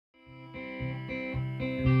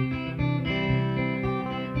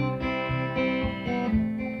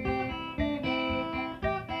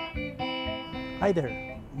Hi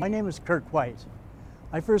there, my name is Kirk White.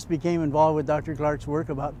 I first became involved with Dr. Clark's work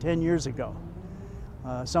about 10 years ago.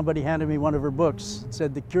 Somebody handed me one of her books. It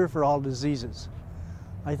said, "The Cure for All Diseases."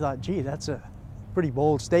 I thought, gee, that's a pretty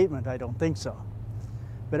bold statement. I don't think so.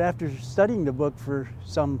 But after studying the book for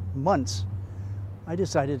some months, I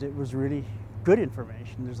decided it was really good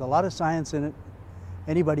information. There's a lot of science in it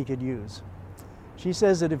anybody could use. She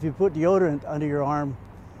says that if you put deodorant under your arm,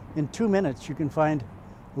 in 2 minutes you can find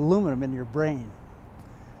aluminum in your brain.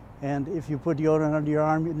 And if you put deodorant under your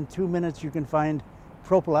arm, in 2 minutes you can find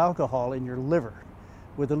propyl alcohol in your liver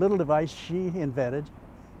with a little device she invented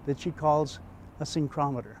that she calls a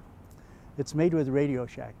Syncrometer. It's made with Radio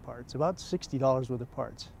Shack parts, about $60 worth of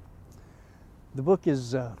parts. The book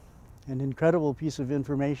is an incredible piece of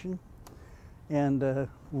information and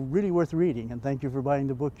really worth reading, and thank you for buying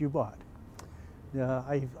the book you bought.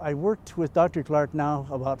 I worked with Dr. Clark now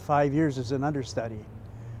about 5 years as an understudy,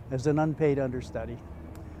 as an unpaid understudy,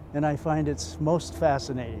 and I find it's most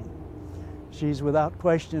fascinating. She's without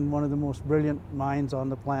question one of the most brilliant minds on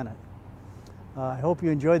the planet. I hope you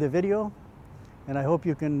enjoy the video, and I hope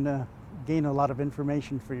you can gain a lot of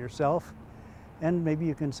information for yourself, and maybe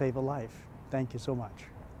you can save a life. Thank you so much.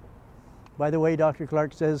 By the way, Dr.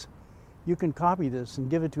 Clark says you can copy this and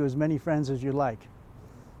give it to as many friends as you like.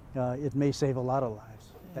 It may save a lot of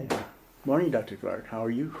lives. Thank you. Morning, Dr. Clark. How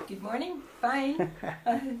are you? Good morning. Fine.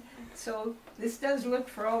 So this does look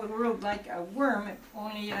for all the world like a worm,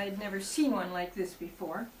 only I'd never seen one like this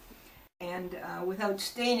before. And without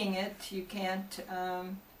staining it, you can't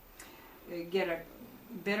get a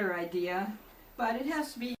better idea. But it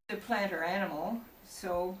has to be a plant or animal.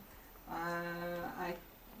 So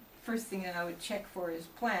first thing I would check for is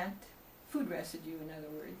plant, food residue in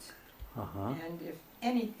other words. And if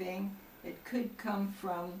anything, it could come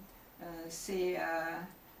from, say, a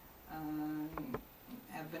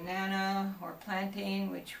banana or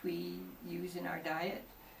plantain, which we use in our diet.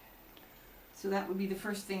 So that would be the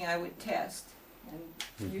first thing I would test.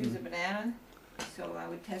 And use a banana, so I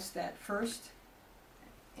would test that first.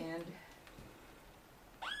 And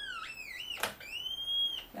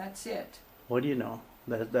that's it. What do you know?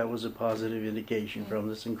 That was a positive indication from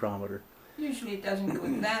the Syncrometer. Usually it doesn't go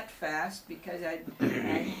that fast because I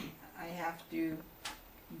have to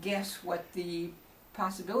guess what the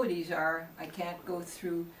possibilities are. I can't go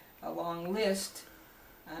through a long list.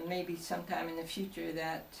 Maybe sometime in the future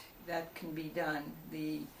that can be done.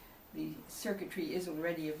 The circuitry is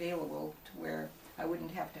already available to where I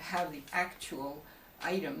wouldn't have to have the actual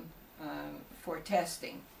item for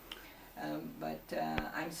testing. But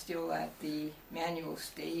I'm still at the manual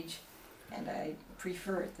stage, and I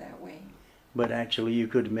prefer it that way. But actually you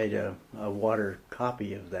could have made a water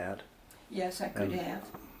copy of that. Yes, I could have.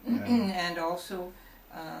 And also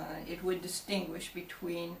it would distinguish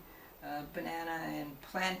between banana and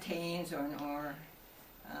plantains,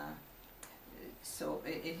 so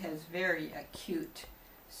it has very acute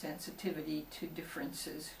sensitivity to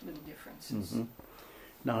differences, little differences.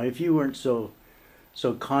 Now, if you weren't so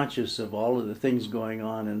conscious of all of the things going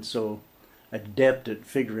on and so adept at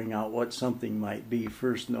figuring out what something might be,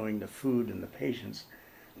 first knowing the food and the patients,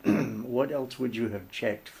 what else would you have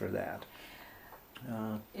checked for that?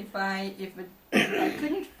 If I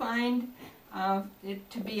couldn't find it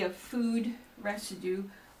to be a food residue,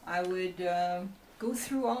 I would go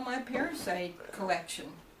through all my parasite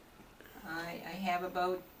collection. I have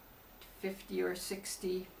about 50 or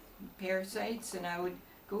 60 parasites, and I would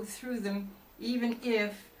go through them even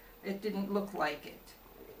if it didn't look like it,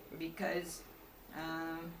 because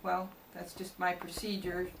well, that's just my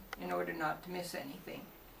procedure in order not to miss anything.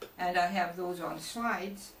 And I have those on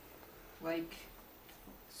slides like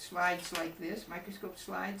this, microscope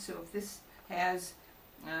slides. So if this has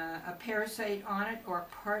a parasite on it or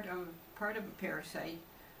part of a parasite,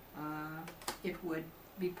 it would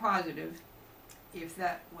be positive if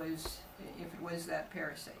it was that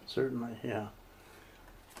parasite. Certainly, yeah.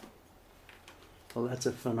 Well, that's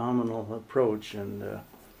a phenomenal approach, and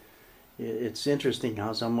it's interesting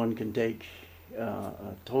how someone can take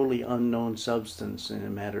a totally unknown substance in a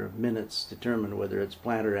matter of minutes, determine whether it's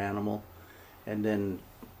plant or animal, and then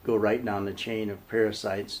go right down the chain of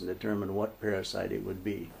parasites and determine what parasite it would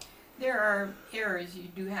be. There are errors you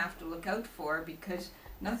do have to look out for, because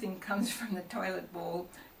nothing comes from the toilet bowl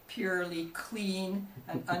purely clean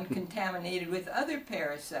and uncontaminated with other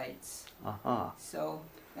parasites. So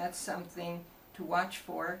that's something to watch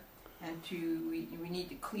for, and we need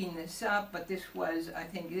to clean this up. But this was, I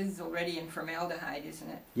think, is already in formaldehyde, isn't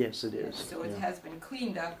it? Yes, it is. So it has been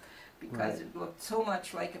cleaned up because it looked so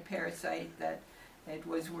much like a parasite that it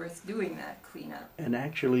was worth doing that cleanup. And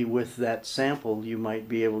actually with that sample you might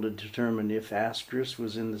be able to determine if ascaris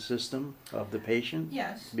was in the system of the patient?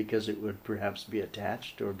 Yes. Because it would perhaps be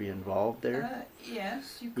attached or be involved there?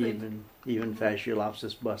 Yes, you could. Even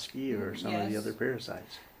Fasciolopsis busci or some of the other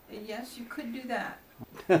parasites? Yes, you could do that.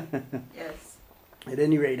 Yes. At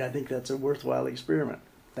any rate, I think that's a worthwhile experiment.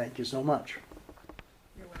 Thank you so much.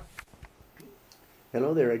 You're welcome.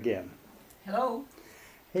 Hello there again. Hello.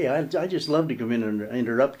 Hey, I just love to come in and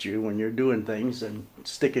interrupt you when you're doing things and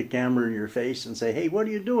stick a camera in your face and say, hey, what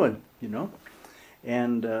are you doing? You know?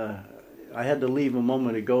 And I had to leave a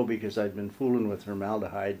moment ago because I'd been fooling with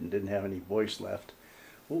formaldehyde and didn't have any voice left.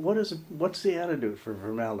 Well, what's the antidote for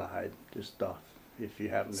formaldehyde? Just if you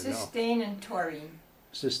happen to know. Cysteine and taurine.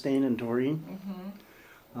 Cysteine and taurine?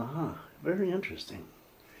 Mm-hmm. Very interesting.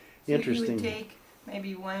 So you would take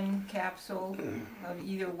maybe one capsule of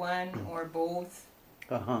either one or both.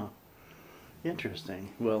 Interesting.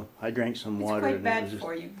 Well, I drank some water. It's quite bad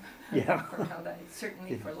for you. Yeah. Formaldehyde,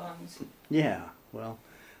 certainly for lungs. Yeah. Well,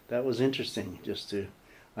 that was interesting.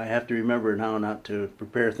 I have to remember now not to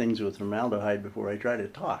prepare things with formaldehyde before I try to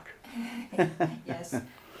talk. Yes,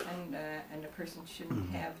 and a person shouldn't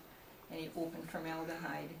have any open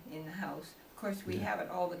formaldehyde in the house. Of course, we have it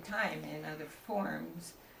all the time in other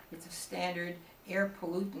forms. It's a standard air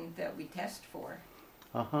pollutant that we test for.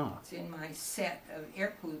 It's in my set of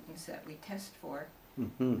air pollutants that we test for,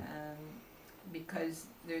 because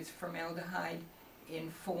there's formaldehyde in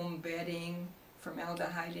foam bedding,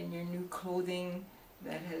 formaldehyde in your new clothing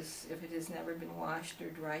that if it has never been washed or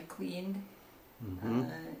dry cleaned,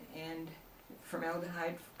 and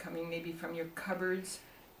formaldehyde coming maybe from your cupboards,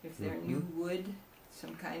 if they're new wood,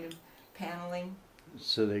 some kind of paneling.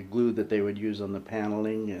 So the glue that they would use on the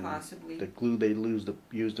paneling, and possibly the glue they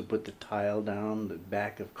use to put the tile down, the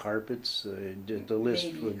back of carpets, the list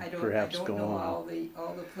maybe. would I perhaps don't go know on. all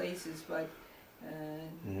the places, but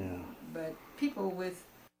but people with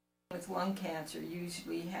lung cancer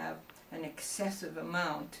usually have an excessive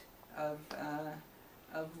amount of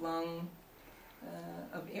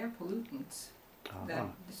air pollutants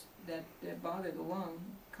that bother the lung,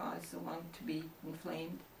 cause the lung to be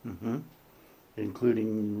inflamed.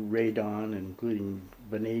 Including radon, including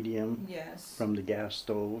vanadium Yes. from the gas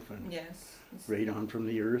stove, and Yes. radon from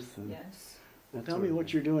the earth. And Yes. Well, tell me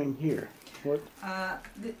what you're doing here. What?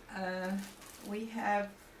 We have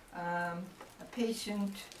a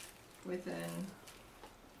patient with a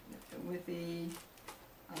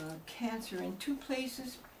cancer in two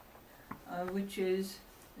places, which is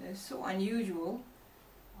so unusual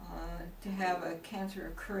to have a cancer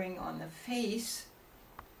occurring on the face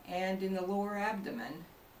and in the lower abdomen,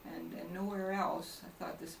 and nowhere else. I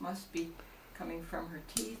thought this must be coming from her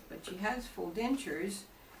teeth, but she has full dentures,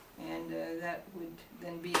 and that would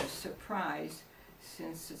then be a surprise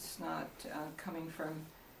since it's not coming from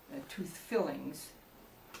tooth fillings.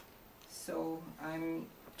 So I'm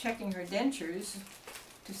checking her dentures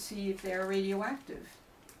to see if they're radioactive.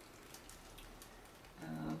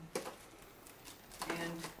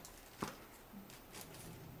 And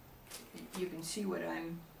you can see what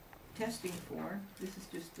I'm testing for. This is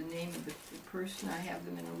just the name of the person. I have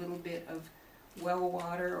them in a little bit of well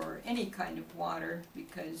water or any kind of water,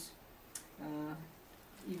 because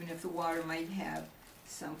even if the water might have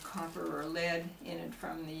some copper or lead in it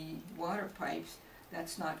from the water pipes,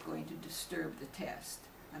 that's not going to disturb the test.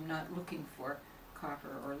 I'm not looking for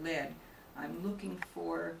copper or lead. I'm looking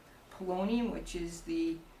for polonium, which is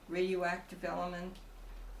the radioactive element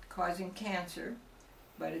causing cancer,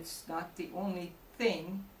 but it's not the only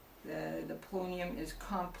thing. The polonium is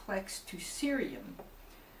complex to cerium,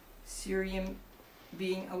 cerium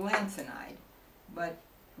being a lanthanide, but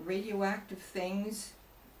radioactive things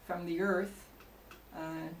from the earth,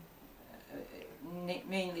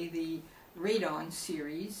 mainly the radon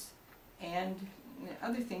series, and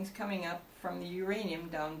other things coming up from the uranium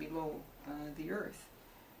down below the earth.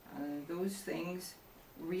 Those things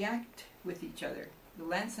react with each other. The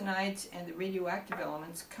lanthanides and the radioactive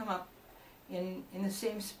elements come up in the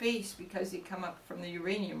same space because they come up from the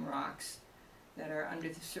uranium rocks that are under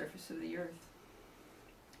the surface of the earth.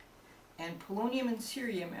 And polonium and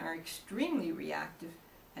cerium are extremely reactive,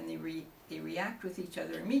 and they react with each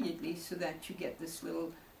other immediately, so that you get this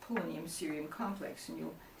little polonium-cerium complex. And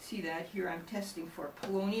you'll see that here. I'm testing for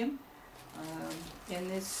polonium in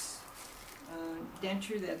this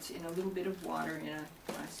denture that's in a little bit of water in a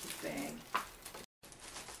plastic bag.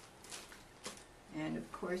 And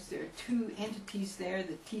of course there are two entities there,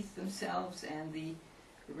 the teeth themselves and the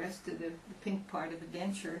rest of the pink part of the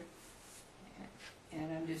denture.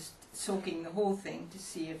 And I'm just soaking the whole thing to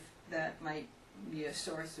see if that might be a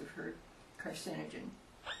source of her carcinogen.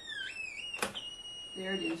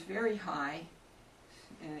 There it is, very high.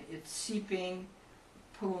 It's seeping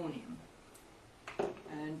polonium.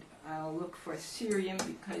 And I'll look for cerium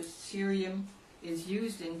because cerium is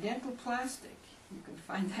used in dental plastic. You can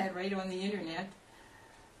find that right on the internet.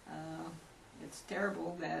 It's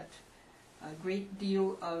terrible that a great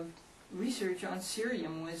deal of research on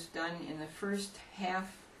cerium was done in the first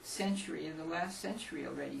half century of the last century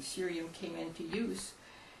already. Cerium came into use,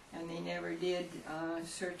 and they never did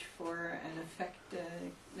search for an effect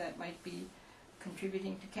that might be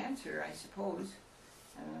contributing to cancer, I suppose.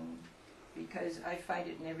 Because I find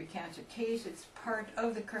it in every cancer case, it's part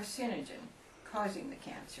of the carcinogen causing the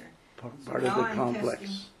cancer. Part of the complex.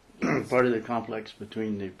 Yes. Part of the complex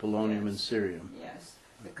between the polonium and cerium. Yes.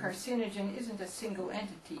 The carcinogen isn't a single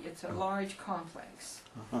entity, it's a large complex.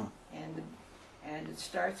 And it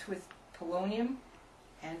starts with polonium,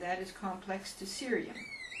 and that is complex to cerium.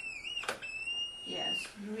 Yes,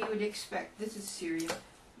 we would expect, this is cerium,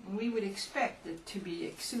 we would expect it to be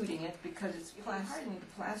exuding it because it's hardened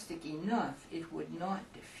plastic enough, it would not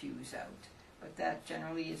diffuse out. But that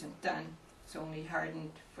generally isn't done. It's only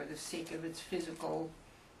hardened for the sake of its physical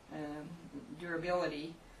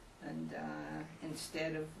durability, and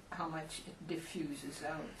instead of how much it diffuses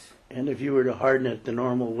out. And if you were to harden it the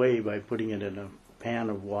normal way by putting it in a pan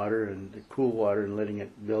of water and cool water and letting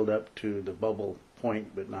it build up to the bubble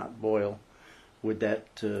point but not boil, would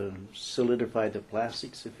that solidify the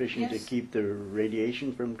plastic sufficient to keep the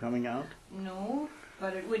radiation from coming out? No,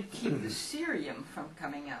 but it would keep the cerium from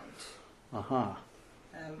coming out.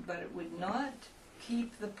 But it would not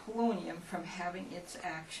keep the polonium from having its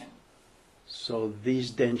action. So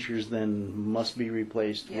these dentures then must be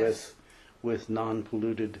replaced with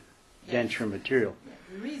non-polluted denture material. Yeah.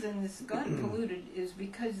 The reason this got polluted is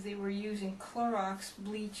because they were using Clorox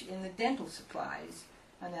bleach in the dental supplies,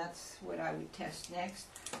 and that's what I would test next.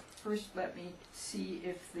 First, let me see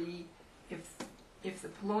if the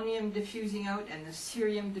polonium diffusing out and the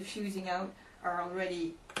cerium diffusing out are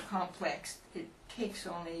already complex. It takes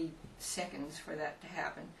only seconds for that to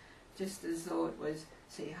happen, just as though it was,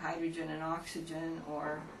 say, hydrogen and oxygen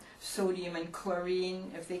or sodium and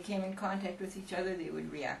chlorine. If they came in contact with each other, they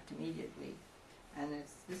would react immediately. And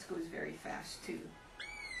this goes very fast too.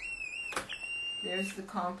 There's the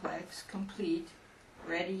complex, complete,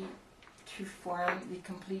 ready to form the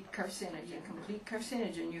complete carcinogen. Complete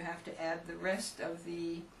carcinogen, you have to add the rest of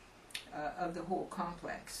the whole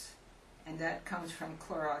complex, and that comes from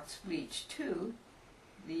Clorox bleach too.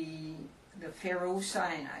 The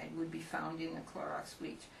ferrocyanide would be found in the Clorox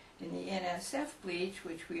bleach. In the NSF bleach,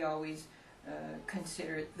 which we always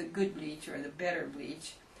consider the good bleach or the better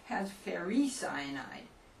bleach, has ferricyanide.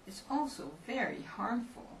 It's also very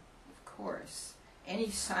harmful, of course. Any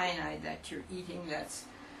cyanide that you're eating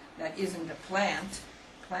that isn't a plant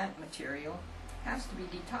material, has to be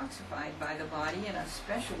detoxified by the body in a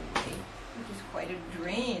special way, which is quite a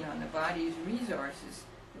drain on the body's resources.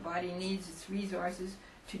 The body needs its resources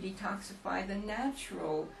to detoxify the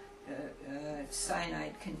natural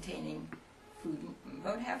cyanide-containing food.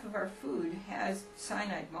 About half of our food has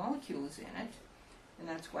cyanide molecules in it, and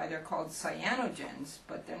that's why they're called cyanogens,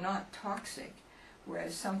 but they're not toxic,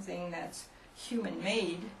 whereas something that's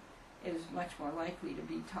human-made is much more likely to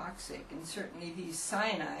be toxic. And certainly these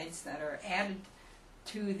cyanides that are added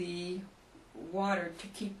to the water to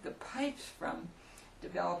keep the pipes from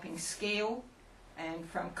developing scale and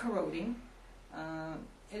from corroding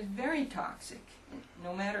is very toxic.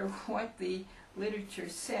 No matter what the literature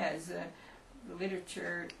says, the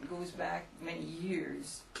literature goes back many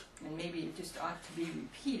years, and maybe it just ought to be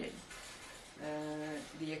repeated.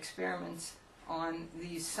 The experiments on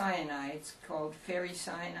these cyanides, called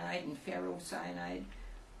ferricyanide and ferrocyanide,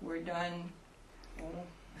 were done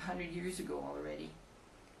 100 years ago already.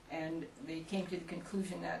 And they came to the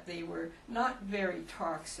conclusion that they were not very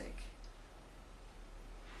toxic.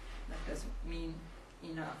 That doesn't mean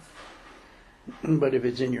enough. But if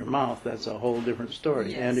it's in your mouth, that's a whole different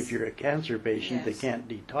story. Yes. And if you're a cancer patient that can't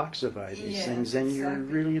detoxify these things, then you're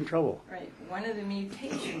really in trouble. Right. One of the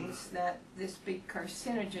mutations that this big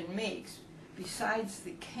carcinogen makes, besides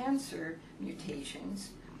the cancer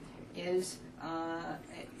mutations, is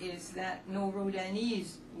that no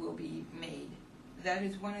rhodanese will be made. That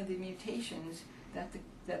is one of the mutations that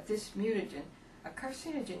this mutagen, a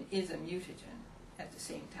carcinogen is a mutagen at the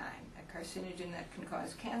same time. A carcinogen that can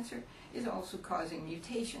cause cancer is also causing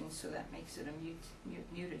mutations, so that makes it a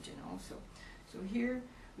mutagen also. So here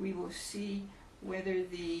we will see whether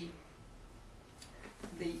the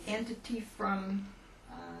entity from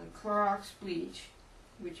Clorox bleach,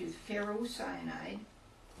 which is ferrocyanide,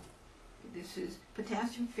 this produces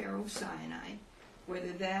potassium ferrocyanide,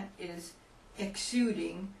 whether that is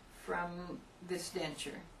exuding from this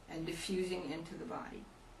denture and diffusing into the body.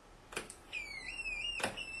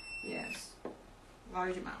 Yes,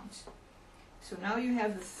 large amounts. So now you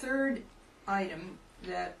have the third item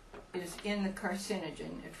that is in the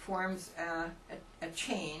carcinogen. It forms a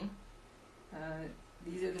chain.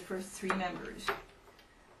 These are the first three members.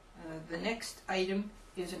 The next item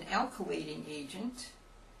is an alkylating agent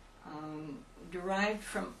derived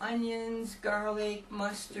from onions, garlic,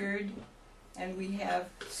 mustard, and we have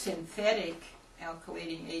synthetic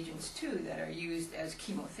alkylating agents too that are used as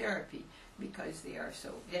chemotherapy because they are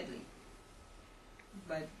so deadly.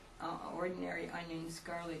 But ordinary onions,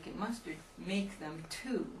 garlic, and mustard make them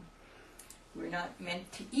too. We're not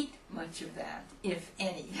meant to eat much of that, if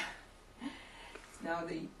any. Now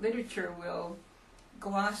the literature will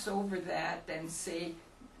gloss over that and say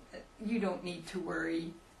you don't need to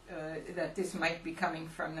worry that this might be coming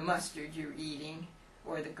from the mustard you're eating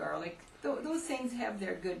or the garlic. Those things have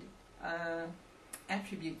their good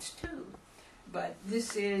attributes too, but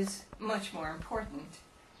this is much more important,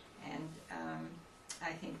 and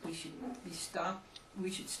I think we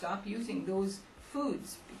should stop using those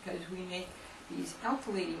foods because we make these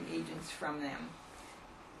alkylating agents from them.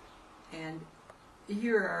 And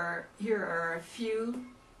here are a few.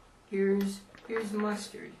 Here's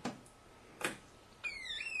mustard.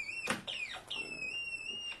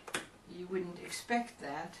 You wouldn't expect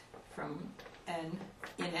that from an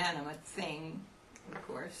inanimate thing, of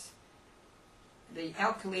course. The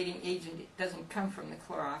alkylating agent, it doesn't come from the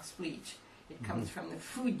Clorox bleach. It comes from the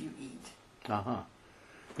food you eat. Uh-huh.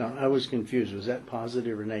 Now, I was confused. Was that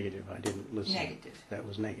positive or negative? I didn't listen. Negative. That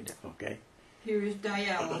was negative, okay. Here is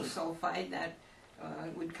diallosulfide that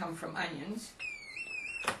would come from onions.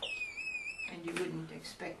 And you wouldn't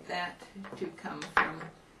expect that to come from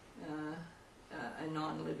a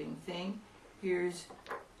non-living thing. Here's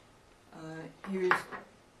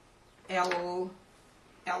allyl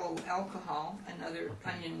alcohol, another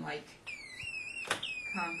onion-like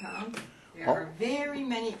compound. There are very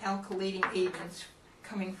many alkylating agents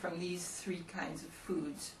coming from these three kinds of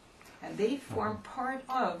foods, and they form part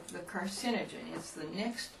of the carcinogen. It's the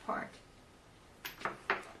next part.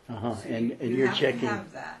 Uh-huh. So and you you're have checking. to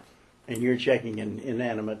have that. And you're checking an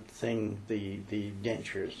inanimate thing, the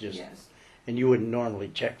dentures, just. Yes. And you wouldn't normally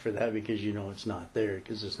check for that because you know it's not there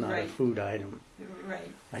because it's not Right. a food item.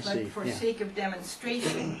 Right. I But see, for yeah. sake of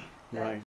demonstration, that Right.